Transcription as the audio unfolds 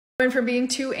Went from being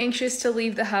too anxious to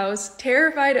leave the house,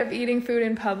 terrified of eating food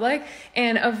in public,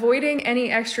 and avoiding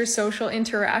any extra social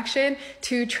interaction,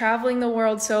 to traveling the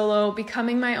world solo,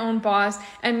 becoming my own boss,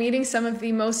 and meeting some of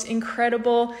the most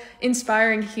incredible,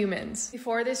 inspiring humans.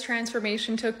 Before this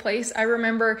transformation took place, I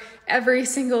remember every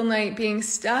single night being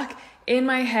stuck in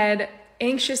my head,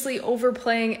 anxiously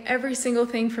overplaying every single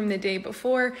thing from the day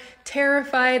before,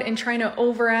 terrified and trying to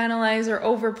overanalyze or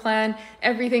overplan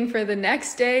everything for the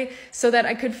next day so that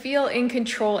I could feel in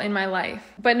control in my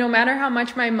life. But no matter how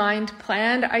much my mind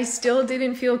planned, I still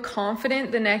didn't feel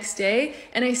confident the next day,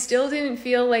 and I still didn't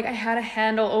feel like I had a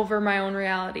handle over my own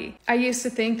reality. I used to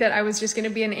think that I was just going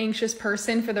to be an anxious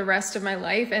person for the rest of my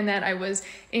life and that I was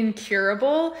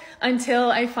incurable, until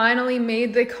I finally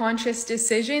made the conscious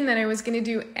decision that I was going to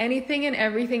do anything and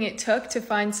everything it took to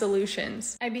find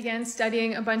solutions. I began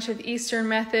studying a bunch of Eastern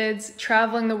methods,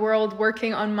 traveling the world,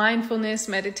 working on mindfulness,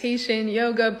 meditation,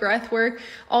 yoga, breath work,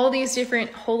 all these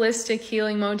different holistic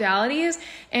healing modalities,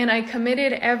 and I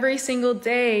committed every single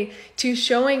day to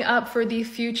showing up for the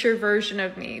future version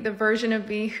of me, the version of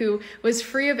me who was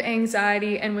free of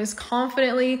anxiety and was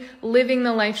confidently living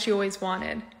the life she always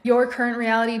wanted. Your current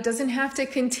reality doesn't have to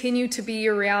continue to be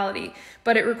your reality,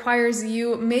 but it requires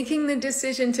you making the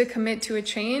decision to commit to a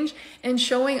change and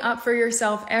showing up for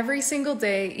yourself every single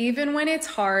day, even when it's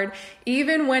hard,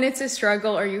 even when it's a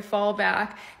struggle or you fall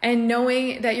back, and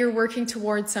knowing that you're working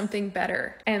towards something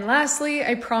better. And lastly,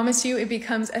 I promise you it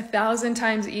becomes 1,000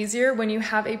 times easier when you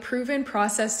have a proven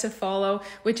process to follow,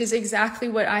 which is exactly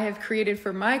what I have created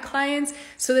for my clients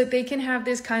so that they can have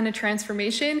this kind of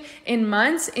transformation in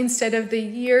months instead of the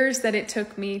years that it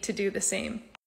took me to do the same.